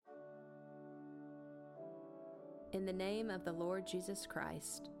In the name of the Lord Jesus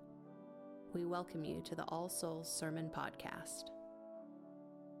Christ, we welcome you to the All Souls Sermon Podcast.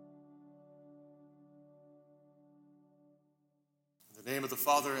 In the name of the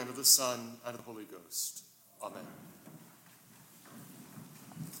Father, and of the Son, and of the Holy Ghost. Amen.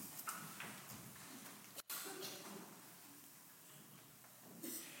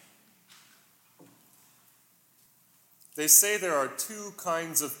 They say there are two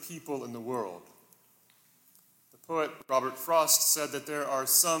kinds of people in the world. The poet Robert Frost said that there are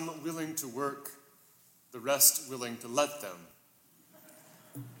some willing to work, the rest willing to let them.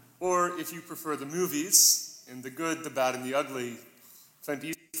 Or, if you prefer the movies, in The Good, the Bad, and the Ugly, Clint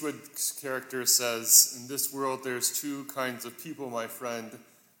Eastwood's character says, "In this world there's two kinds of people, my friend,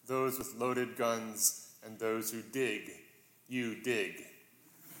 those with loaded guns and those who dig. You dig."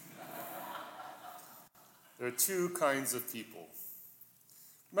 There are two kinds of people.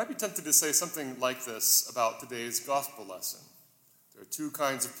 You might be tempted to say something like this about today's gospel lesson. There are two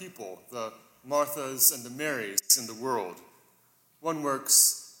kinds of people, the Marthas and the Marys in the world. One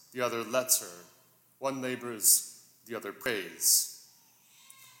works, the other lets her. One labors, the other prays.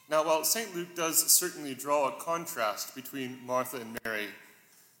 Now, while St. Luke does certainly draw a contrast between Martha and Mary,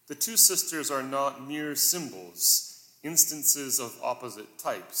 the two sisters are not mere symbols, instances of opposite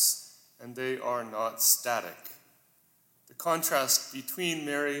types, and they are not static. The contrast between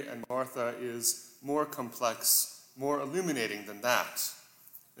Mary and Martha is more complex, more illuminating than that.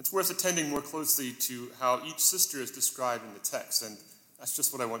 It's worth attending more closely to how each sister is described in the text, and that's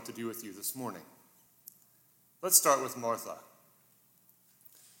just what I want to do with you this morning. Let's start with Martha.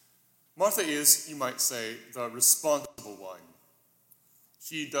 Martha is, you might say, the responsible one.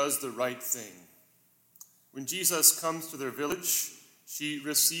 She does the right thing. When Jesus comes to their village, she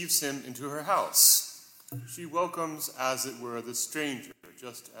receives him into her house. She welcomes, as it were, the stranger,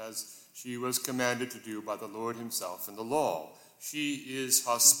 just as she was commanded to do by the Lord himself in the law. She is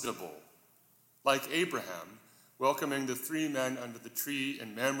hospitable. Like Abraham, welcoming the three men under the tree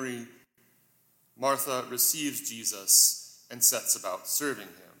in Mamre, Martha receives Jesus and sets about serving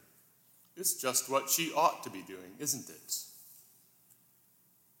him. It's just what she ought to be doing, isn't it?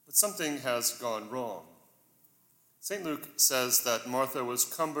 But something has gone wrong. St. Luke says that Martha was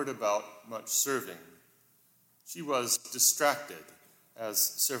cumbered about much serving. She was distracted, as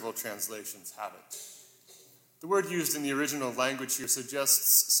several translations have it. The word used in the original language here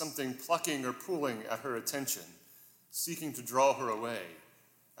suggests something plucking or pulling at her attention, seeking to draw her away,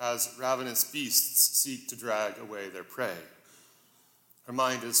 as ravenous beasts seek to drag away their prey. Her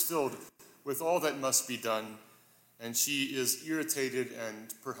mind is filled with all that must be done, and she is irritated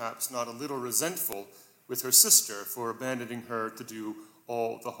and perhaps not a little resentful with her sister for abandoning her to do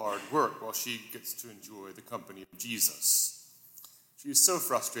all the hard work while she gets to enjoy the company of Jesus. She is so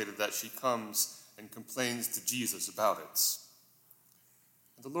frustrated that she comes and complains to Jesus about it.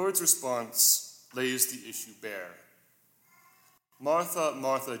 And the Lord's response lays the issue bare. "Martha,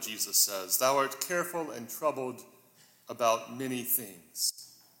 Martha," Jesus says, "thou art careful and troubled about many things."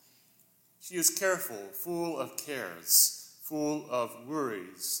 She is careful, full of cares, full of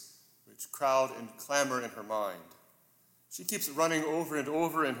worries, which crowd and clamor in her mind. She keeps running over and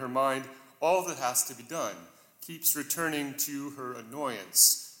over in her mind all that has to be done, keeps returning to her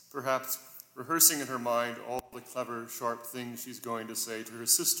annoyance, perhaps rehearsing in her mind all the clever, sharp things she's going to say to her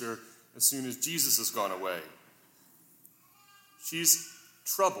sister as soon as Jesus has gone away. She's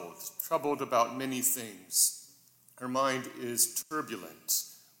troubled about many things. Her mind is turbulent,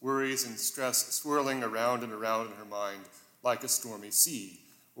 worries and stress swirling around and around in her mind like a stormy sea,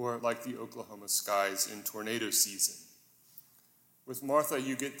 or like the Oklahoma skies in tornado season. With Martha,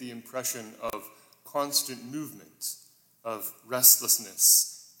 you get the impression of constant movement, of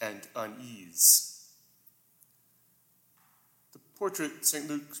restlessness and unease. The portrait St.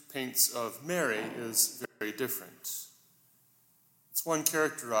 Luke paints of Mary is very different. It's one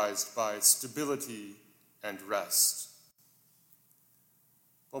characterized by stability and rest.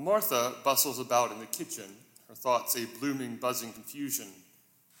 While Martha bustles about in the kitchen, her thoughts a blooming, buzzing confusion,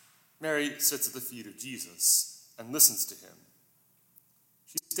 Mary sits at the feet of Jesus and listens to him.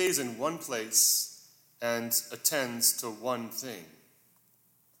 She stays in one place and attends to one thing.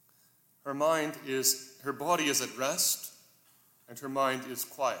 Her body is at rest, and her mind is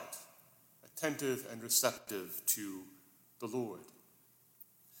quiet, attentive and receptive to the Lord.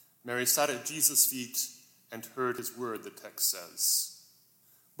 Mary sat at Jesus' feet and heard his word, the text says.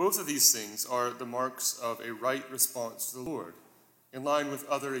 Both of these things are the marks of a right response to the Lord, in line with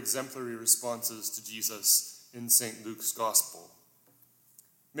other exemplary responses to Jesus in St. Luke's Gospel.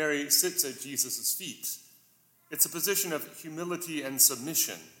 Mary sits at Jesus' feet. It's a position of humility and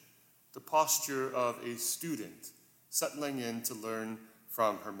submission, the posture of a student settling in to learn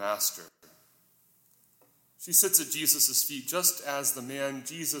from her master. She sits at Jesus' feet just as the man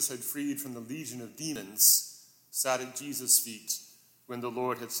Jesus had freed from the legion of demons sat at Jesus' feet when the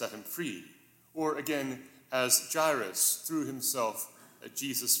Lord had set him free. Or again, as Jairus threw himself at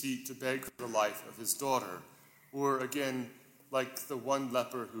Jesus' feet to beg for the life of his daughter. Or again, like the one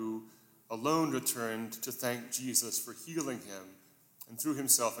leper who alone returned to thank Jesus for healing him and threw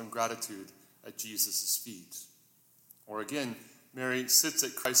himself in gratitude at Jesus' feet. Or again, Mary sits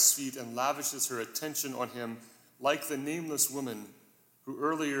at Christ's feet and lavishes her attention on him like the nameless woman who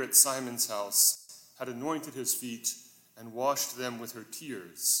earlier at Simon's house had anointed his feet and washed them with her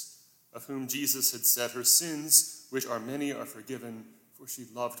tears, of whom Jesus had said, "Her sins, which are many, are forgiven, for she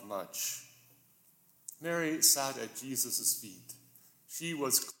loved much." Mary sat at Jesus' feet. She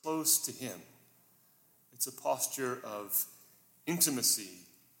was close to him. It's a posture of intimacy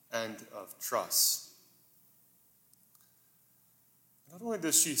and of trust. Not only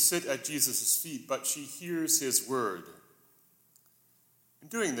does she sit at Jesus' feet, but she hears his word. In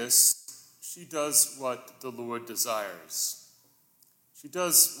doing this, she does what the Lord desires. She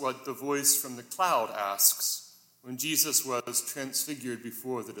does what the voice from the cloud asks when Jesus was transfigured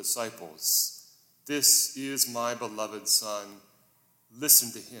before the disciples. "This is my beloved Son.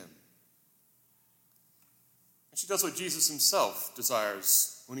 Listen to him." And she does what Jesus himself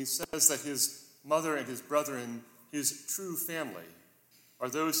desires when he says that his mother and his brethren, his true family, are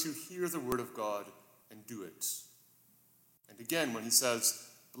those who hear the word of God and do it. And again, when he says,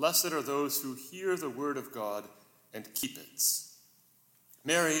 "Blessed are those who hear the word of God and keep it."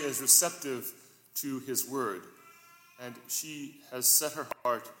 Mary is receptive to his word, and she has set her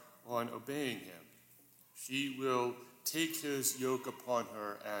heart on obeying him. She will take his yoke upon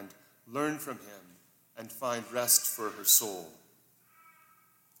her and learn from him and find rest for her soul.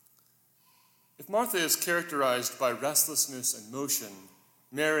 If Martha is characterized by restlessness and motion,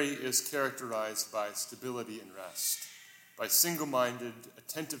 Mary is characterized by stability and rest, by single-minded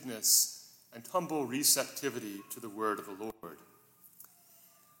attentiveness and humble receptivity to the word of the Lord.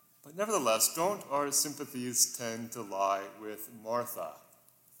 But nevertheless, don't our sympathies tend to lie with Martha?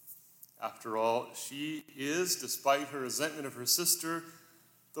 After all, she is, despite her resentment of her sister,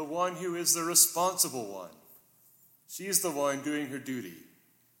 the one who is the responsible one. She's the one doing her duty,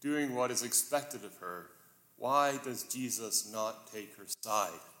 doing what is expected of her. Why does Jesus not take her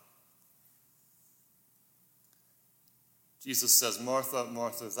side? Jesus says, "Martha,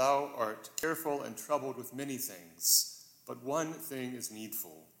 Martha, thou art careful and troubled with many things, but one thing is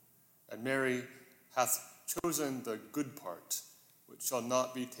needful. And Mary hath chosen the good part, which shall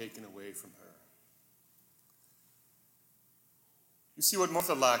not be taken away from her." You see, what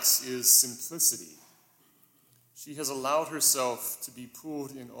Martha lacks is simplicity. She has allowed herself to be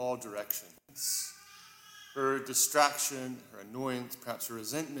pulled in all directions. Her distraction, her annoyance, perhaps her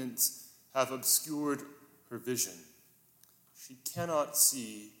resentment have obscured her vision. She cannot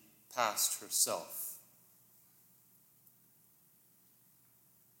see past herself.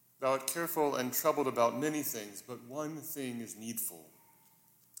 "Thou art careful and troubled about many things, but one thing is needful."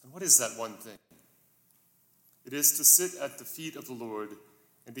 And what is that one thing? It is to sit at the feet of the Lord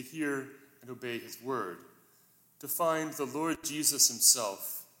and to hear and obey his word, to find the Lord Jesus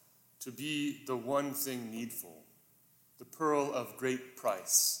himself to be the one thing needful, the pearl of great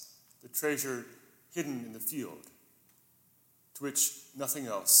price, the treasure hidden in the field, to which nothing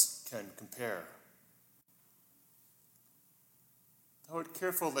else can compare. "Thou art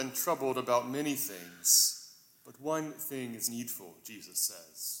careful and troubled about many things, but one thing is needful," Jesus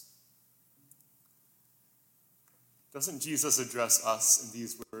says. Doesn't Jesus address us in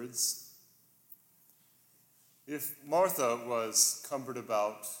these words? If Martha was cumbered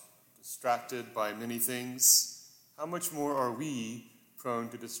about, distracted by many things, how much more are we prone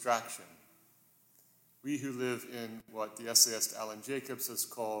to distraction? We who live in what the essayist Alan Jacobs has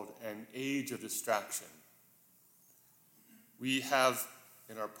called an age of distraction. We have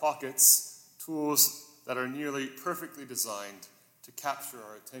in our pockets tools that are nearly perfectly designed to capture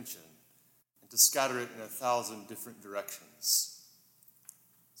our attention and to scatter it in 1,000 different directions.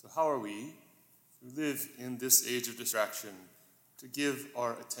 So how are we, who live in this age of distraction, to give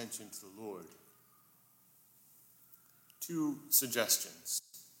our attention to the Lord? 2 suggestions.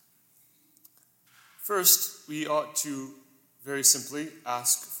 First, we ought to very simply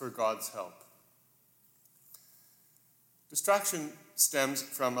ask for God's help. Distraction stems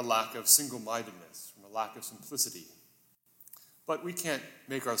from a lack of single-mindedness, from a lack of simplicity. But we can't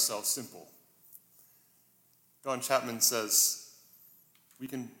make ourselves simple. Don Chapman says, we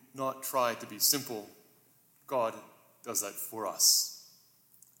can not try to be simple. God does that for us.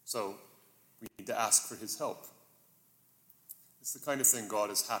 So we need to ask for his help. It's the kind of thing God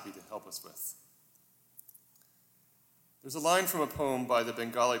is happy to help us with. There's a line from a poem by the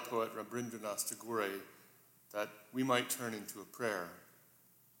Bengali poet Rabindranath Tagore that we might turn into a prayer.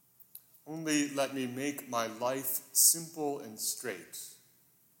 Only let me make my life simple and straight,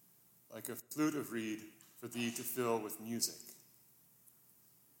 like a flute of reed for thee to fill with music.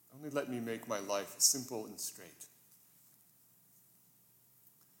 Only let me make my life simple and straight.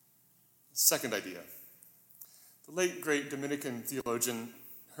 Second idea. The late, great Dominican theologian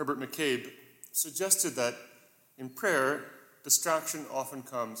Herbert McCabe suggested that in prayer, distraction often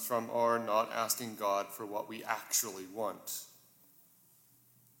comes from our not asking God for what we actually want.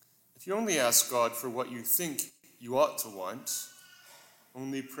 If you only ask God for what you think you ought to want,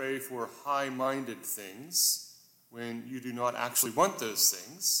 only pray for high-minded things when you do not actually want those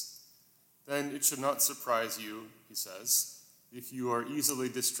things, then it should not surprise you, he says, if you are easily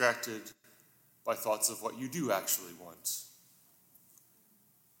distracted by thoughts of what you do actually want.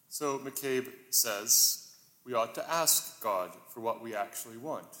 So McCabe says we ought to ask God for what we actually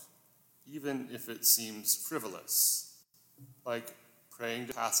want, even if it seems frivolous, like praying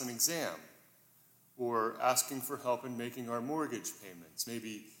to pass an exam, or asking for help in making our mortgage payments,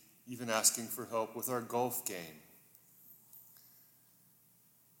 maybe even asking for help with our golf game.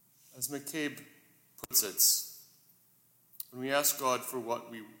 As McCabe puts it, when we ask God for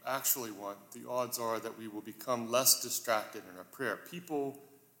what we actually want, the odds are that we will become less distracted in our prayer. People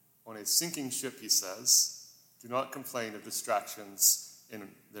on a sinking ship, he says, do not complain of distractions in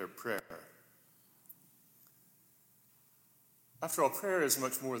their prayer. After all, prayer is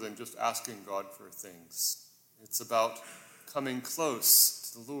much more than just asking God for things. It's about coming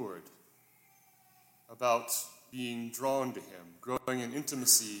close to the Lord, about being drawn to him, growing in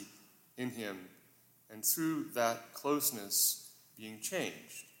intimacy in him, and through that closeness, being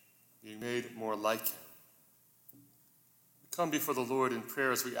changed, being made more like him. We come before the Lord in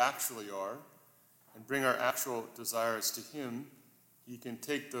prayer as we actually are, and bring our actual desires to him. He can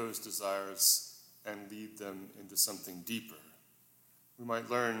take those desires and lead them into something deeper. We might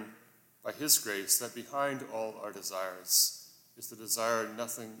learn by his grace that behind all our desires is the desire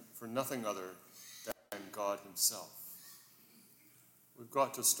for nothing other than God himself. We've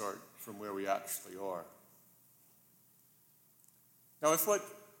got to start from where we actually are. Now, if what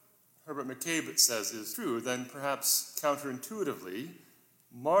Herbert McCabe says is true, then perhaps counterintuitively,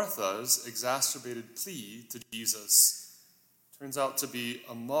 Martha's exacerbated plea to Jesus turns out to be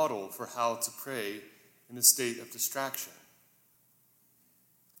a model for how to pray in a state of distraction.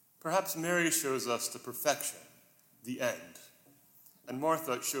 Perhaps Mary shows us the perfection, the end, and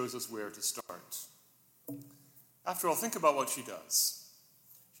Martha shows us where to start. After all, think about what she does.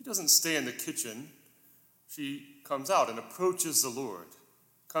 She doesn't stay in the kitchen. She comes out and approaches the Lord,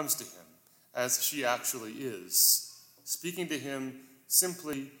 comes to him as she actually is, speaking to him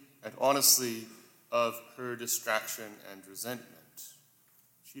simply and honestly of her distraction and resentment.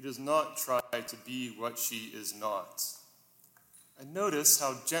 She does not try to be what she is not. And notice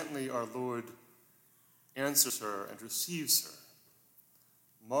how gently our Lord answers her and receives her.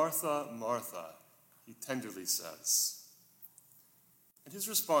 Martha, Martha, he tenderly says. And his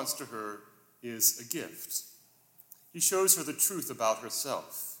response to her is a gift. He shows her the truth about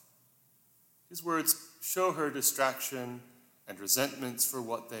herself. His words show her distraction and resentments for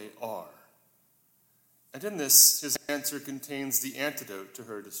what they are. And in this, his answer contains the antidote to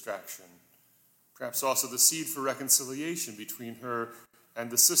her distraction, perhaps also the seed for reconciliation between her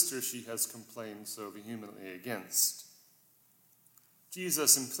and the sister she has complained so vehemently against.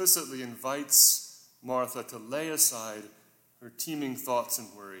 Jesus implicitly invites Martha to lay aside her teeming thoughts and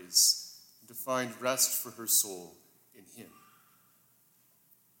worries, and to find rest for her soul in him.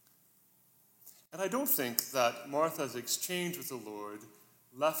 And I don't think that Martha's exchange with the Lord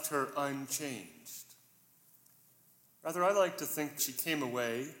left her unchanged. Rather, I like to think she came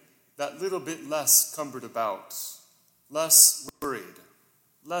away that little bit less cumbered about, less worried,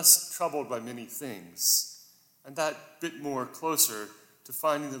 less troubled by many things, and that bit more closer to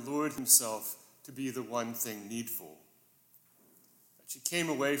finding the Lord himself to be the one thing needful. She came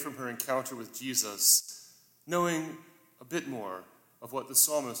away from her encounter with Jesus knowing a bit more of what the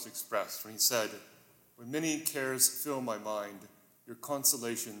psalmist expressed when he said, "When many cares fill my mind, your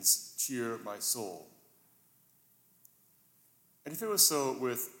consolations cheer my soul." And if it was so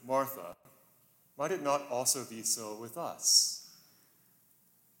with Martha, might it not also be so with us?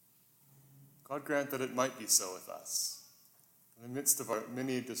 God grant that it might be so with us. In the midst of our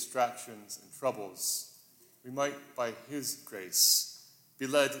many distractions and troubles, we might, by his grace, be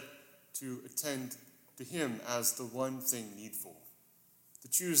led to attend to him as the one thing needful, to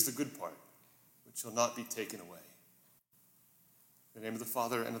choose the good part, which shall not be taken away. In the name of the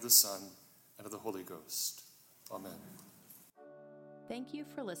Father, and of the Son, and of the Holy Ghost. Amen. Thank you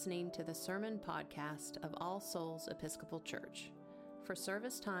for listening to the sermon podcast of All Souls Episcopal Church. For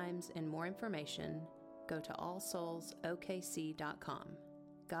service times and more information, go to allsoulsokc.com.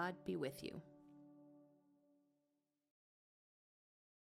 God be with you.